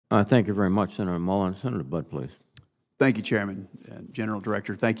Thank you very much, Senator Mullen. Senator Budd, please. Thank you, Chairman and General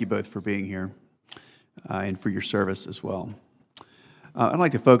Director. Thank you both for being here and for your service as well. I'd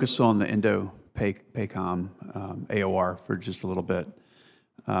like to focus on the Indo-PACOM AOR for just a little bit.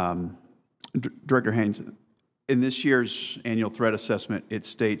 Director Haines, in this year's annual threat assessment, it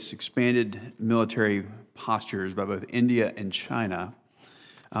states expanded military postures by both India and China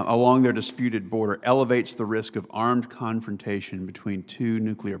along their disputed border elevates the risk of armed confrontation between two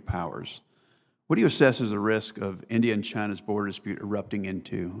nuclear powers. What do you assess as the risk of India and China's border dispute erupting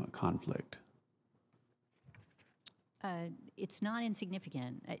into a conflict? It's not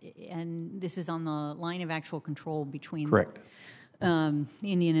insignificant, and this is on the line of actual control between Correct. The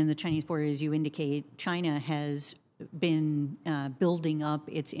Indian and the Chinese border. As you indicate, China has been building up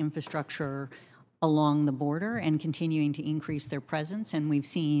its infrastructure along the border and continuing to increase their presence, and we've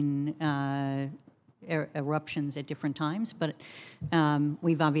seen eruptions at different times, but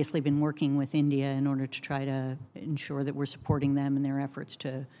we've obviously been working with India in order to try to ensure that we're supporting them in their efforts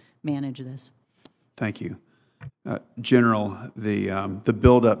to manage this. Thank you. General, the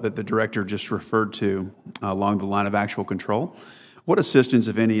buildup that the Director just referred to along the line of actual control, what assistance,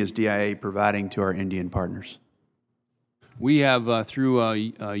 if any, is DIA providing to our Indian partners? We have, through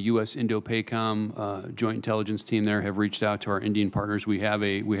U.S. Indo-PACOM Joint Intelligence Team there, have reached out to our Indian partners. We have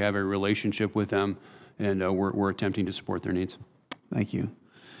a relationship with them, and we're attempting to support their needs. Thank you.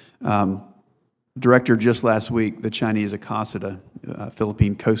 Director, just last week, the Chinese accosted a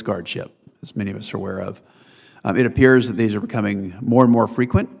Philippine Coast Guard ship, as many of us are aware of. It appears that these are becoming more and more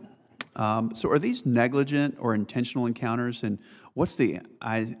frequent. So are these negligent or intentional encounters, and what's the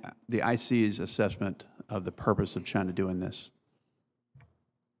IC's assessment of the purpose of China doing this?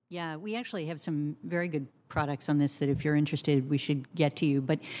 Yeah, we actually have some very good products on this that if you're interested, we should get to you.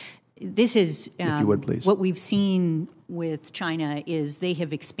 But this is, if you would, please. What we've seen with China is they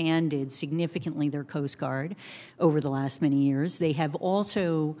have expanded significantly their Coast Guard over the last many years. They have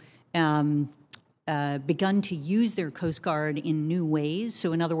also begun to use their Coast Guard in new ways.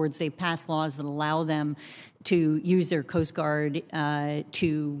 So in other words, they've passed laws that allow them to use their Coast Guard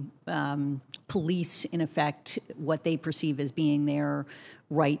to police, in effect, what they perceive as being their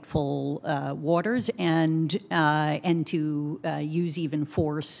rightful waters, and to use even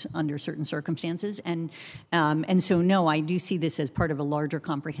force under certain circumstances. And so, no, I do see this as part of a larger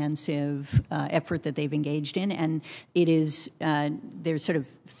comprehensive effort that they've engaged in. And it is, there's sort of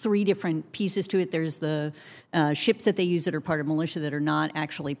three different pieces to it. There's the ships that they use that are part of militia that are not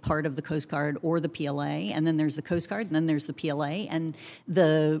actually part of the Coast Guard or the PLA, and then there's the Coast Guard, and then there's the PLA, and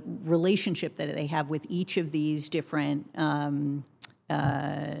the relationship that they have with each of these different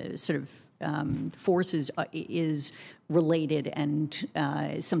forces is related and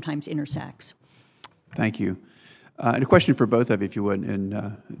sometimes intersects. Thank you. And a question for both of you, if you would,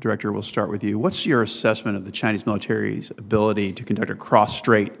 and Director, we'll start with you. What's your assessment of the Chinese military's ability to conduct a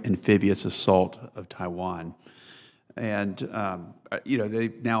cross-strait amphibious assault of Taiwan? And, you know,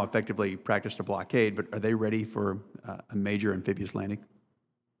 they've now effectively practiced a blockade, but are they ready for a major amphibious landing?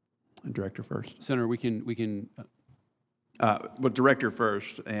 And Director first. Senator, we can well, Director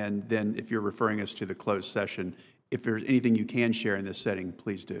first, and then if you're referring us to the closed session, if there's anything you can share in this setting,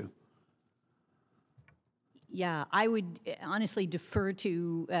 please do. Yeah, I would honestly defer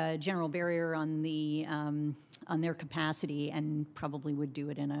to General Barrier on their capacity, and probably would do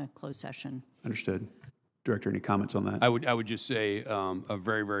it in a closed session. Understood. Director, any comments on that? I would just say a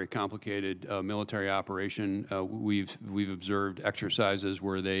very, very complicated military operation. We've observed exercises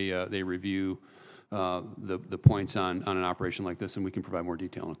where they review the points on an operation like this, and we can provide more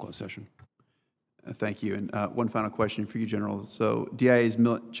detail in a closed session. Thank you. And one final question for you, General. So DIA's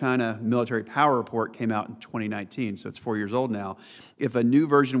China Military Power Report came out in 2019, so it's 4 years old now. If a new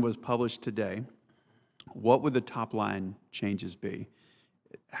version was published today, what would the top line changes be?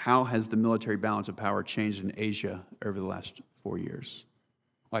 How has the military balance of power changed in Asia over the last 4 years?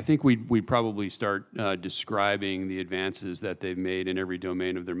 I think we'd probably start describing the advances that they've made in every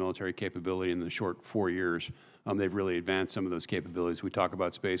domain of their military capability in the short 4 years. They've really advanced some of those capabilities. We talk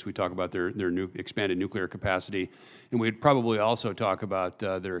about space, we talk about their expanded nuclear capacity, and we'd probably also talk about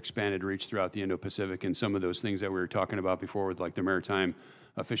their expanded reach throughout the Indo-Pacific and some of those things that we were talking about before with like the maritime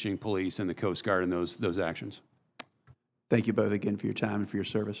fishing police and the Coast Guard and those actions. Thank you both again for your time and for your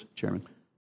service, Chairman.